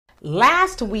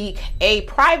Last week, a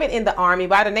private in the Army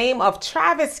by the name of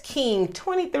Travis King,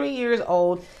 23 years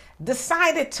old,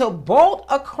 decided to bolt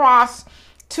across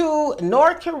to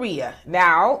North Korea.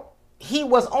 Now, he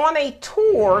was on a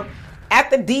tour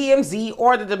at the DMZ,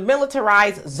 or the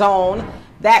Demilitarized zone,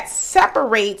 that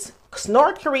separates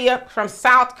North Korea from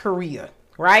South Korea,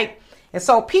 right? And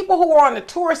so people who were on the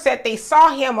tour said they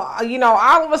saw him,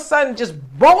 all of a sudden just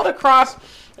bolt across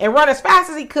and run as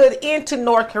fast as he could into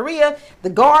North Korea.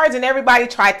 The guards and everybody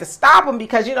tried to stop him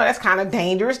because, that's kind of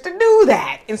dangerous to do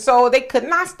that. And so they could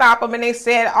not stop him. And they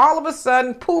said all of a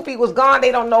sudden, poof, he was gone.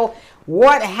 They don't know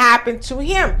what happened to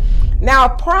him. Now,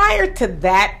 prior to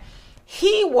that,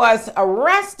 he was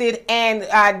arrested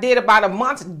and did about a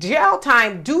month's jail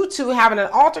time due to having an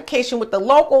altercation with the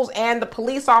locals and the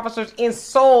police officers in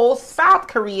Seoul, South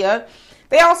Korea.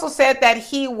 They also said that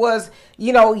he was,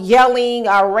 yelling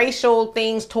racial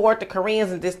things toward the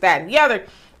Koreans and this, that, and the other.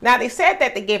 Now, they said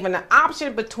that they gave him an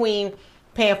option between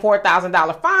paying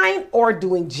 $4,000 fine or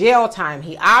doing jail time.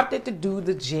 He opted to do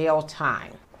the jail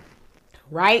time.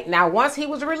 Right? Now, once he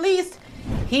was released,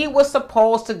 he was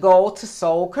supposed to go to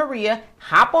Seoul, Korea,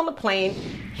 hop on the plane,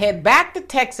 head back to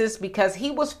Texas because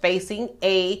he was facing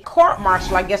a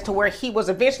court-martial, I guess, to where he was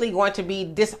eventually going to be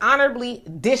dishonorably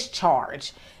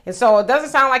discharged. And so it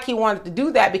doesn't sound like he wanted to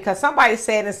do that, because somebody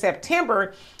said in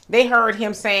September, they heard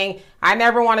him saying, "I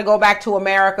never want to go back to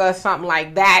America," something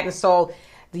like that. And so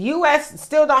the U.S.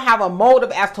 still don't have a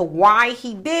motive as to why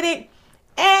he did it.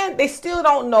 And they still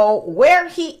don't know where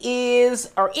he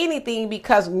is or anything,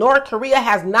 because North Korea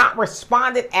has not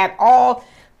responded at all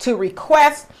to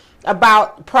requests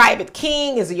about Private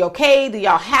King. Is he okay? Do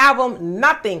y'all have him?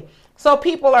 Nothing. So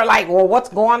people are like, well, what's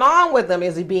going on with him?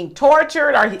 Is he being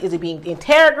tortured, or is he being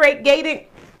interrogated?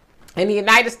 And the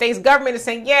United States government is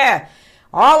saying, yeah,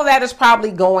 all of that is probably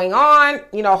going on.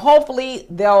 Hopefully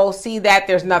they'll see that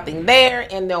there's nothing there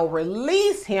and they'll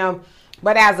release him.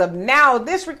 But as of now,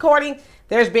 this recording,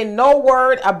 there's been no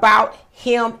word about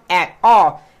him at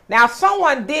all. Now,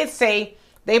 someone did say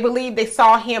they believe they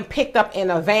saw him picked up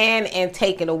in a van and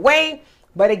taken away.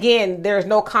 But again, there's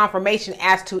no confirmation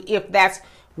as to if that's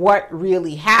what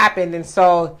really happened. And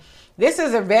so this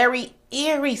is a very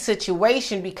eerie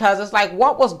situation, because it's like,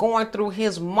 what was going through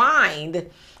his mind?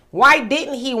 Why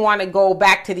didn't he want to go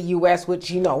back to the U.S.,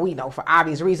 which, we know for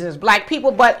obvious reasons, black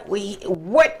people, but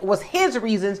what was his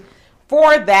reasons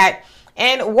for that?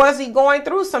 And was he going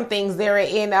through some things there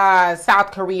in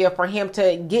South Korea for him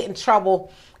to get in trouble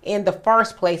in the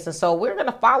first place? And so we're going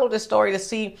to follow this story to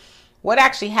see what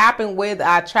actually happened with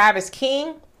Travis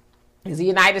King. Is the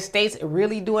United States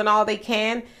really doing all they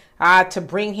can to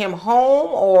bring him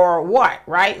home, or what,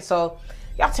 right? So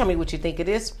y'all tell me what you think it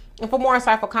is. And for more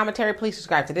insightful commentary, please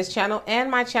subscribe to this channel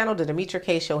and my channel, The Demetra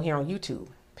K Show, here on YouTube.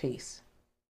 Peace.